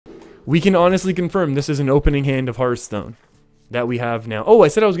We can honestly confirm this is an opening hand of Hearthstone that we have now. Oh, I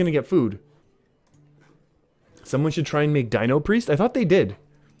said I was going to get food. Someone should try and make Dino Priest. I thought they did.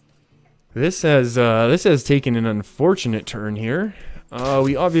 This has taken an unfortunate turn here.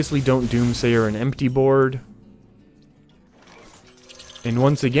 We obviously don't Doomsayer an empty board. And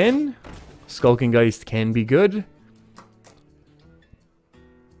once again, Skulking Geist can be good.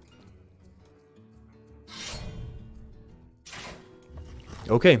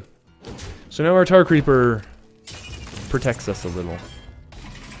 Okay. So now our Tar Creeper protects us a little.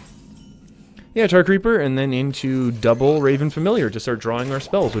 Yeah, Tar Creeper, and then into double Raven Familiar to start drawing our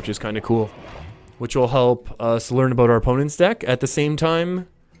spells, which is kind of cool. Which will help us learn about our opponent's deck at the same time.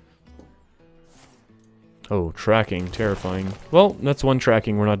 Oh, tracking. Terrifying. Well, that's one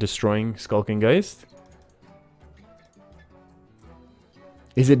tracking we're not destroying. Skulking Geist.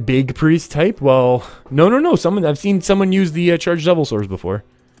 Is it Big Priest type? Well, no. I've seen someone use the Charged Double Swords before.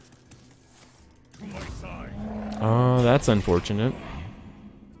 Oh, that's unfortunate.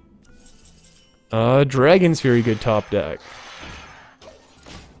 Dragon's very good top deck.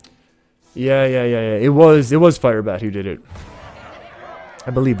 Yeah. It was Firebat who did it. I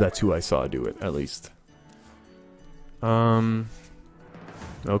believe that's who I saw do it, at least. Okay,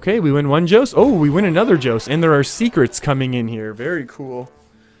 we win one Joust. Oh, we win another Joust, and there are secrets coming in here. Very cool.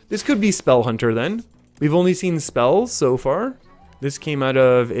 This could be Spell Hunter then. We've only seen spells so far. This came out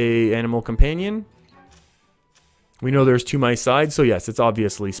of a Animal Companion. We know there's To My Side, so yes, it's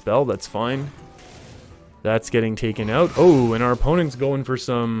obviously Spell. That's fine. That's getting taken out. Oh, and our opponent's going for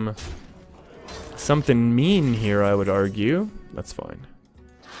something mean here, I would argue. That's fine.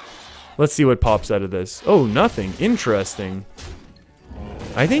 Let's see what pops out of this. Oh, nothing. Interesting.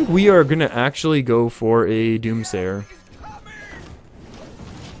 I think we are going to actually go for a Doomsayer.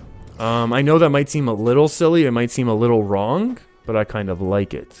 I know that might seem a little silly. It might seem a little wrong, but I kind of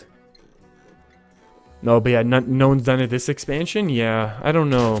like it. No, but yeah, no one's done it this expansion? Yeah, I don't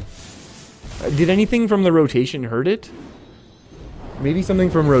know. Did anything from the rotation hurt it? Maybe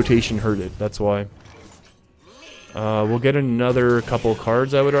something from rotation hurt it, that's why. We'll get another couple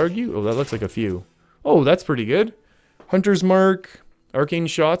cards, I would argue. Oh, that looks like a few. Oh, that's pretty good. Hunter's Mark, Arcane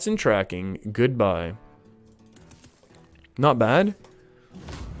Shots, and Tracking. Goodbye. Not bad.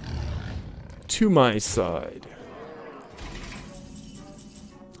 To My Side.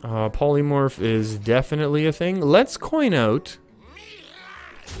 Polymorph is definitely a thing. Let's coin out.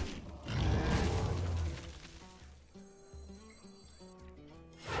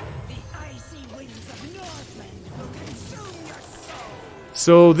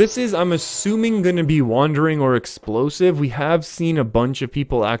 So this is, I'm assuming, going to be Wandering or Explosive. We have seen a bunch of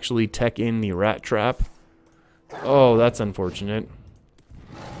people actually tech in the Rat Trap. Oh, that's unfortunate.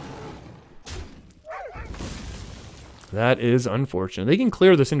 That is unfortunate. They can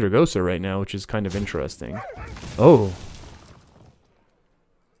clear the Syndragosa right now, which is kind of interesting. Oh.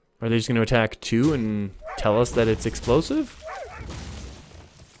 Are they just going to attack 2 and tell us that it's explosive?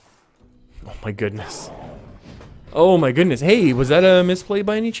 Oh my goodness. Oh my goodness. Hey, was that a misplay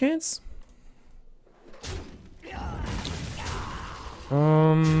by any chance?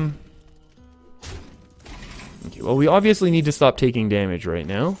 Okay, well, we obviously need to stop taking damage right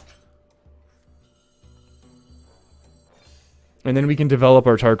now. And then we can develop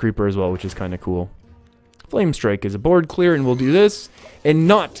our Tar Creeper as well, which is kind of cool. Flame Strike is a board clear, and we'll do this and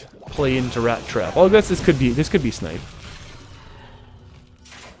not play into Rat Trap. Oh, I guess this could be Snipe.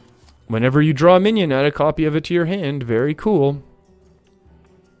 Whenever you draw a minion, add a copy of it to your hand. Very cool.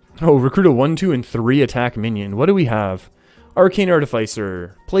 Oh, recruit a 1/2 and 3 attack minion. What do we have? Arcane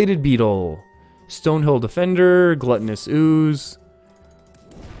Artificer, Plated Beetle, Stonehill Defender, Gluttonous Ooze.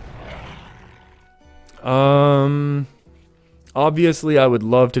 Obviously, I would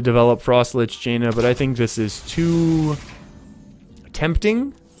love to develop Frostlich Jaina, but I think this is too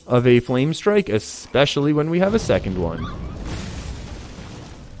tempting of a Flame Strike, especially when we have a second one.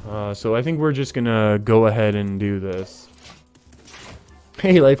 So I think we're just gonna go ahead and do this.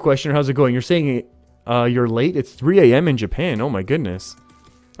 Hey, Life Questioner, how's it going? You're saying you're late? It's 3 a.m. in Japan. Oh my goodness.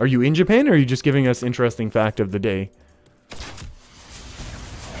 Are you in Japan, or are you just giving us interesting fact of the day?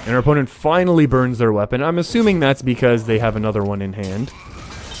 And our opponent finally burns their weapon. I'm assuming that's because they have another one in hand.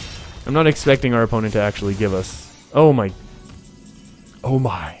 I'm not expecting our opponent to actually give us... Oh my. Oh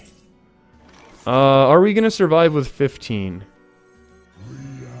my. Are we going to survive with 15?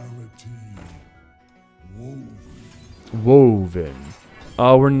 Woven.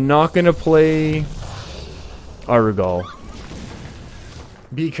 We're not going to play Arugal,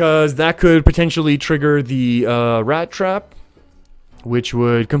 because that could potentially trigger the Rat Trap, which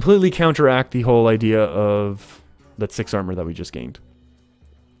would completely counteract the whole idea of that 6 armor that we just gained.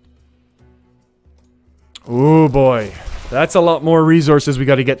 boy. That's a lot more resources we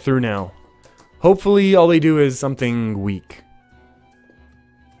got to get through now. Hopefully all they do is something weak.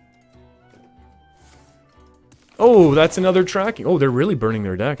 Oh, that's another tracking. Oh, they're really burning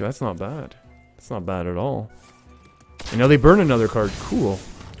their deck. That's not bad. That's not bad at all. And now they burn another card. Cool.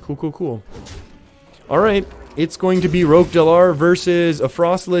 Cool, cool, cool. Alright. It's going to be Roque Delar versus a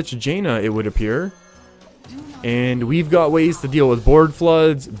Frostlich Jaina, it would appear. And we've got ways to deal with board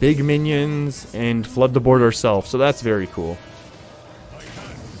floods, big minions, and flood the board ourselves. So that's very cool.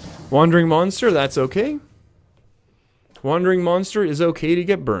 Wandering Monster, that's okay. Wandering Monster is okay to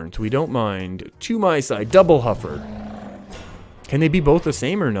get burnt. We don't mind. To my side, Double Huffer. Can they be both the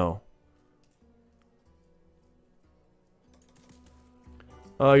same or no?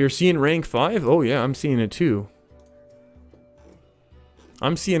 You're seeing rank 5? Oh yeah, I'm seeing it too.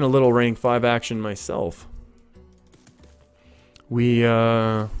 I'm seeing a little rank 5 action myself. We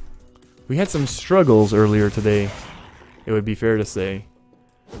had some struggles earlier today, it would be fair to say.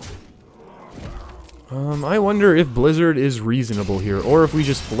 I wonder if Blizzard is reasonable here, or if we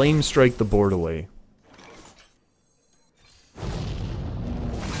just flame strike the board away.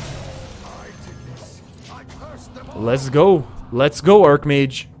 Let's go. Let's go,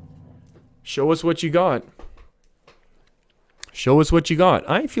 Archmage. Show us what you got. Show us what you got.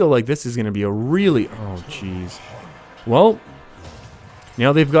 I feel like this is going to be a really... Oh, jeez. Well,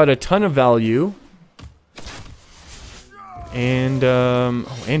 now they've got a ton of value. And,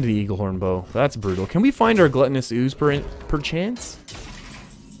 and the Eaglehorn Bow. That's brutal. Can we find our Gluttonous Ooze per chance?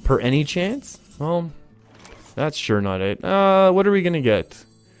 Per any chance? Well, that's sure not it. What are we going to get?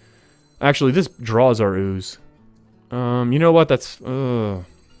 Actually, this draws our Ooze. You know what? That's... No,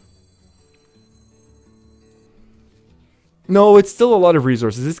 it's still a lot of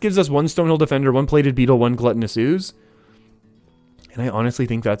resources. This gives us 1 Stonehill Defender, 1 Plated Beetle, 1 Gluttonous Ooze. And I honestly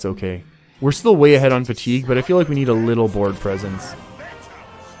think that's okay. We're still way ahead on fatigue, but I feel like we need a little board presence.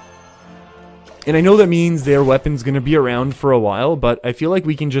 And I know that means their weapon's going to be around for a while, but I feel like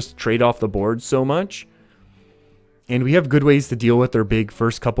we can just trade off the board so much. And we have good ways to deal with their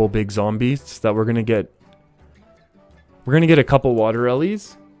first couple big zombies that we're going to get. We're going to get a couple Water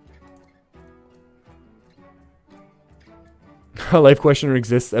Ellies. A Life Questioner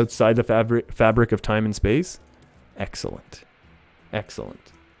exists outside the fabric of time and space. Excellent.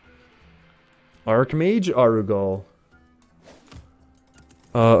 Excellent. Archmage Arugal.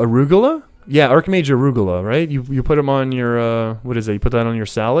 Arugula? Yeah, Archmage Arugula, right? You put them on your, what is it? You put that on your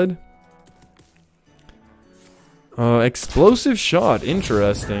salad? Explosive Shot.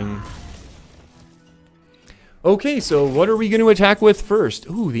 Interesting. Okay, so what are we going to attack with first?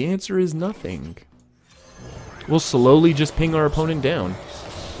 Ooh, the answer is nothing. We'll slowly just ping our opponent down.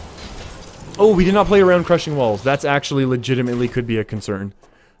 Oh, we did not play around Crushing Walls. That's actually legitimately could be a concern.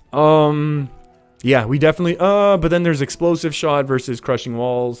 Yeah, we definitely... but then there's Explosive Shot versus Crushing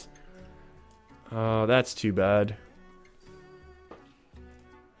Walls. That's too bad.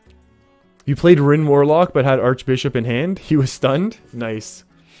 You played Rin Warlock but had Archbishop in hand? He was stunned? Nice.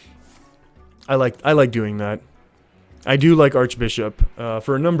 I like doing that. I do like Archbishop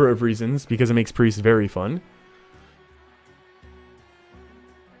for a number of reasons, because it makes Priest very fun.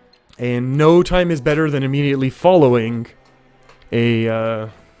 And no time is better than immediately following a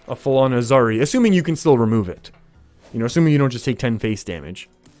full-on Azari, assuming you can still remove it. You know, assuming you don't just take 10 face damage.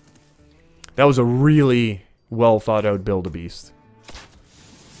 That was a really well-thought-out Build-A-Beast.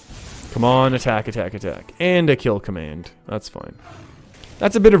 Come on, attack, attack, attack. And a kill command. That's fine.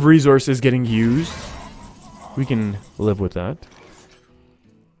 That's a bit of resources getting used. We can live with that.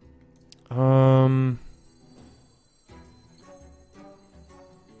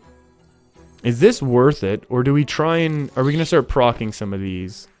 Is this worth it? Or do we try and... Are we going to start proccing some of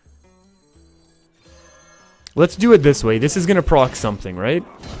these? Let's do it this way. This is going to proc something, right?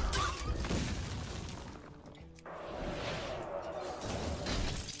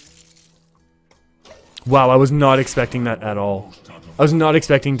 Wow, I was not expecting that at all. I was not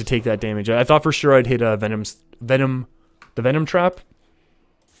expecting to take that damage. I thought for sure I'd hit a the Venom Trap.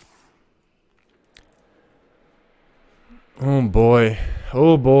 Oh boy.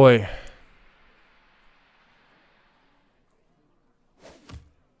 Oh boy.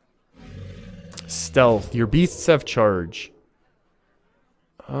 Stealth. Your beasts have charge.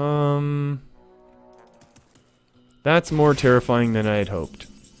 That's more terrifying than I had hoped.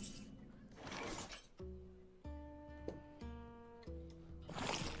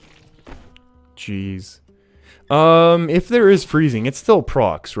 Jeez. If there is freezing, it's still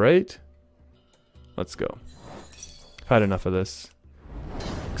procs, right? Let's go. I've had enough of this.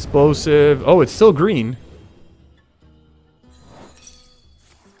 Explosive. Oh, it's still green.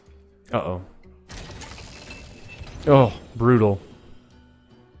 Uh-oh. Oh, brutal.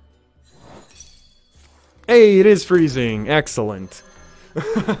 Hey, it is freezing. Excellent.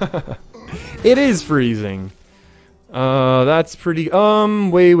 It is freezing. That's pretty...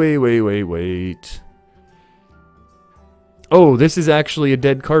 wait. Oh, this is actually a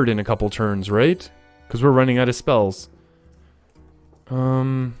dead card in a couple turns, right? Because we're running out of spells.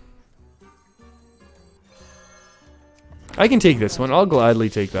 I can take this one. I'll gladly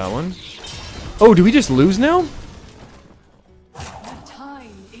take that one. Oh, do we just lose now?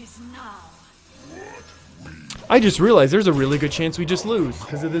 I just realized there's a really good chance we just lose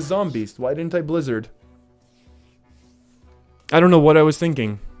because of this zombies. Why didn't I blizzard? I don't know what I was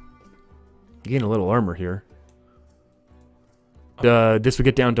thinking. Gain a little armor here. This would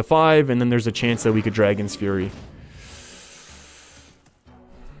get down to 5, and then there's a chance that we could Dragon's Fury.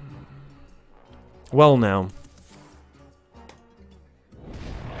 Well, now.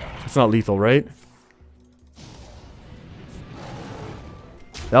 It's not lethal, right?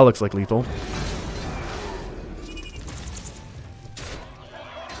 That looks like lethal.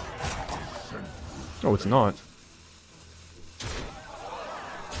 Oh, it's not.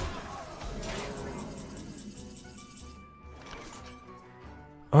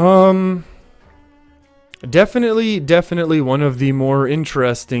 Definitely one of the more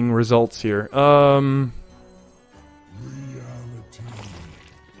interesting results here.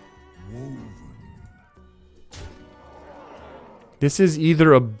 This is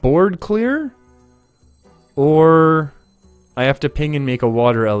either a board clear, or I have to ping and make a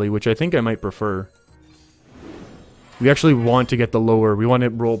water ellie, which I think I might prefer. We actually want to get the lower. We want to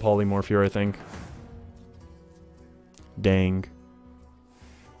roll polymorph here, I think. Dang.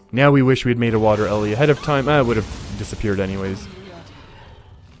 Now we wish we'd made a water ellie ahead of time. It would have disappeared anyways.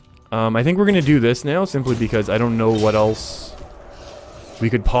 I think we're going to do this now, simply because I don't know what else we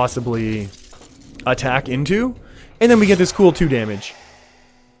could possibly attack into. And then we get this cool 2 damage.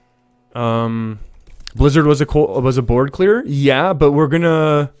 Blizzard was a board clear? Yeah, but we're going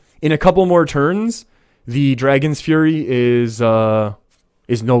to... In a couple more turns, the Dragon's Fury is no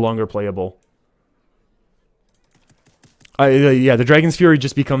longer playable. Yeah, the Dragon's Fury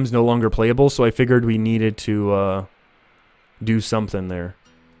just becomes no longer playable, so I figured we needed to do something there.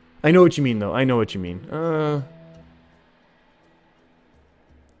 I know what you mean, though. I know what you mean.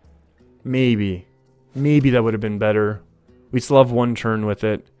 Maybe. Maybe that would have been better. We still have 1 turn with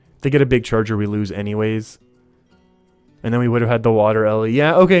it. If they get a big charger, we lose anyways. And then we would have had the water ellie.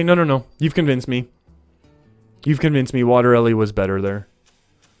 Yeah, okay, no. You've convinced me. You've convinced me water ellie was better there.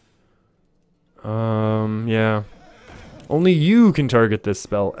 Yeah. Only you can target this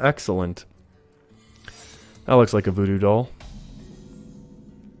spell. Excellent. That looks like a voodoo doll.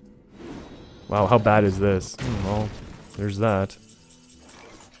 Wow, how bad is this? Well, there's that.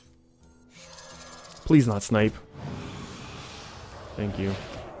 Please not snipe. Thank you.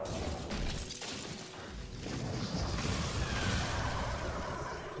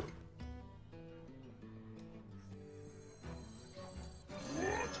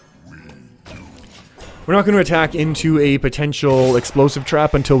 We're not going to attack into a potential explosive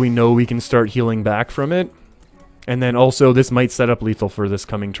trap until we know we can start healing back from it. And then also, this might set up lethal for this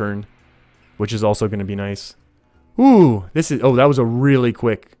coming turn, which is also going to be nice. Ooh, this is... Oh, that was a really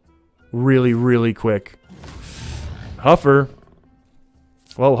quick... Really quick. Huffer.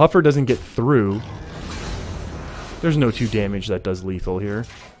 Well, Huffer doesn't get through. There's no 2 damage that does lethal here.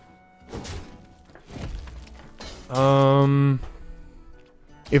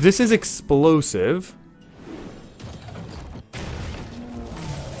 If this is explosive...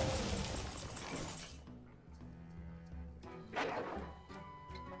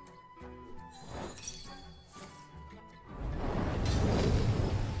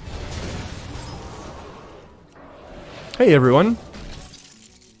 Hey everyone,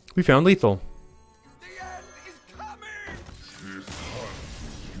 we found lethal. The end is coming.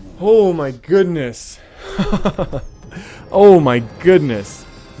 Oh my goodness. Oh my goodness.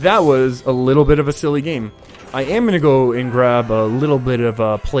 That was a little bit of a silly game. I am going to go and grab a little bit of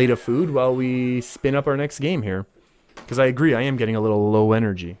a plate of food while we spin up our next game here. Because I agree, I am getting a little low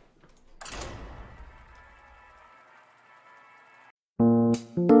energy.